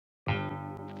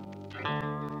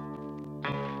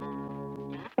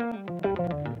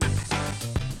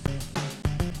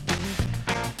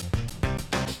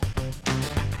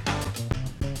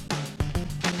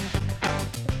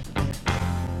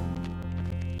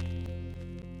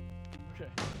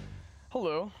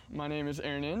Hello, my name is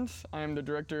Aaron Inns. I am the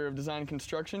Director of Design and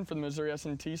Construction for the Missouri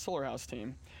S&T Solar House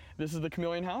team. This is the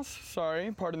Chameleon House.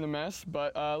 Sorry, pardon the mess,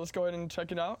 but let's go ahead and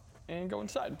check it out and go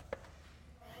inside.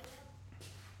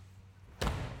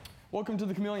 Welcome to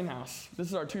the Chameleon House. This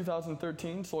is our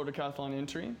 2013 Solar Decathlon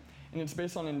entry, and it's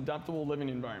based on an adaptable living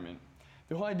environment.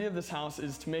 The whole idea of this house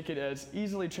is to make it as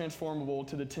easily transformable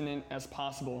to the tenant as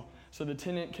possible, so the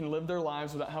tenant can live their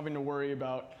lives without having to worry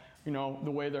about the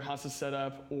way their house is set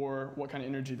up or what kind of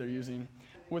energy they're using.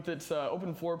 With its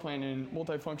open floor plan and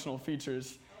multifunctional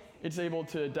features, it's able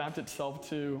to adapt itself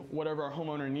to whatever our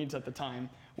homeowner needs at the time,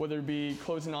 whether it be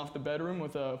closing off the bedroom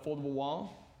with a foldable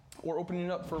wall or opening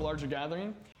it up for a larger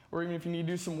gathering, or even if you need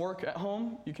to do some work at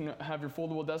home, you can have your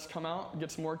foldable desk come out,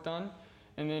 get some work done,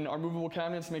 and then our movable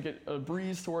cabinets make it a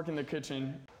breeze to work in the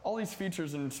kitchen. All these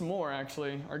features and some more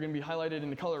actually are going to be highlighted in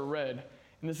the color red.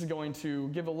 And this is going to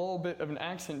give a little bit of an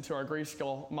accent to our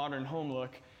grayscale modern home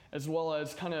look, as well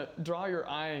as kind of draw your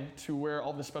eye to where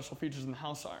all the special features in the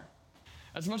house are.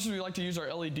 As much as we like to use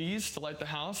our LEDs to light the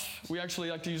house, we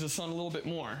actually like to use the sun a little bit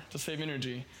more to save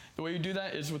energy. The way we do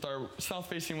that is with our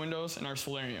south-facing windows and our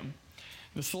solarium.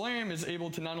 The solarium is able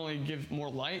to not only give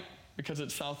more light because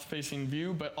it's south-facing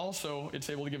view, but also it's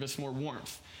able to give us more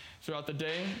warmth. Throughout the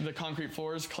day, the concrete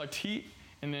floors collect heat,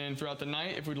 and then throughout the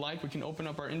night, if we'd like, we can open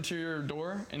up our interior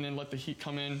door and then let the heat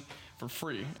come in for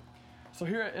free. So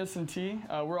here at S&T,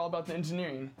 we're all about the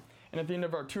engineering. And at the end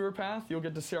of our tour path, you'll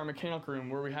get to see our mechanical room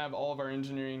where we have all of our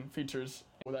engineering features.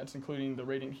 Well, that's including the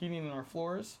radiant heating in our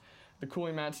floors, the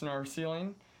cooling mats in our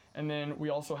ceiling, and then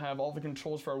we also have all the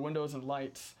controls for our windows and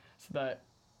lights so that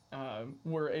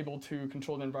we're able to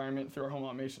control the environment through our home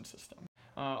automation system.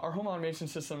 Our home automation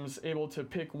system is able to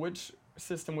pick which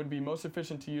system would be most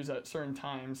efficient to use at certain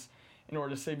times in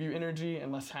order to save you energy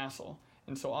and less hassle.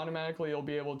 And so automatically you'll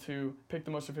be able to pick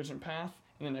the most efficient path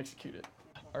and then execute it.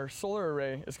 Our solar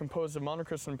array is composed of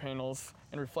monocrystalline panels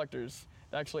and reflectors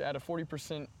that actually add a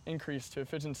 40% increase to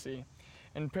efficiency.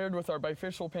 And paired with our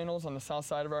bifacial panels on the south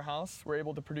side of our house, we're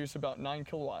able to produce about 9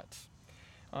 kilowatts.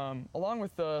 Along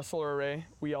with the solar array,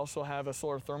 we also have a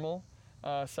solar thermal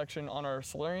section on our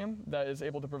solarium that is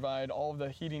able to provide all of the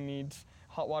heating needs,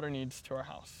 hot water needs to our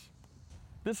house.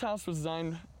 This house was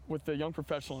designed with the young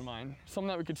professional in mind, something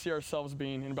that we could see ourselves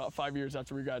being in about 5 years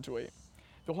after we graduate.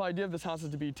 The whole idea of this house is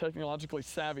to be technologically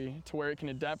savvy to where it can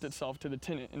adapt itself to the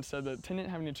tenant instead of the tenant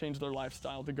having to change their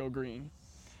lifestyle to go green.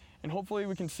 And hopefully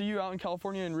we can see you out in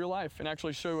California in real life and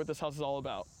actually show you what this house is all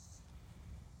about.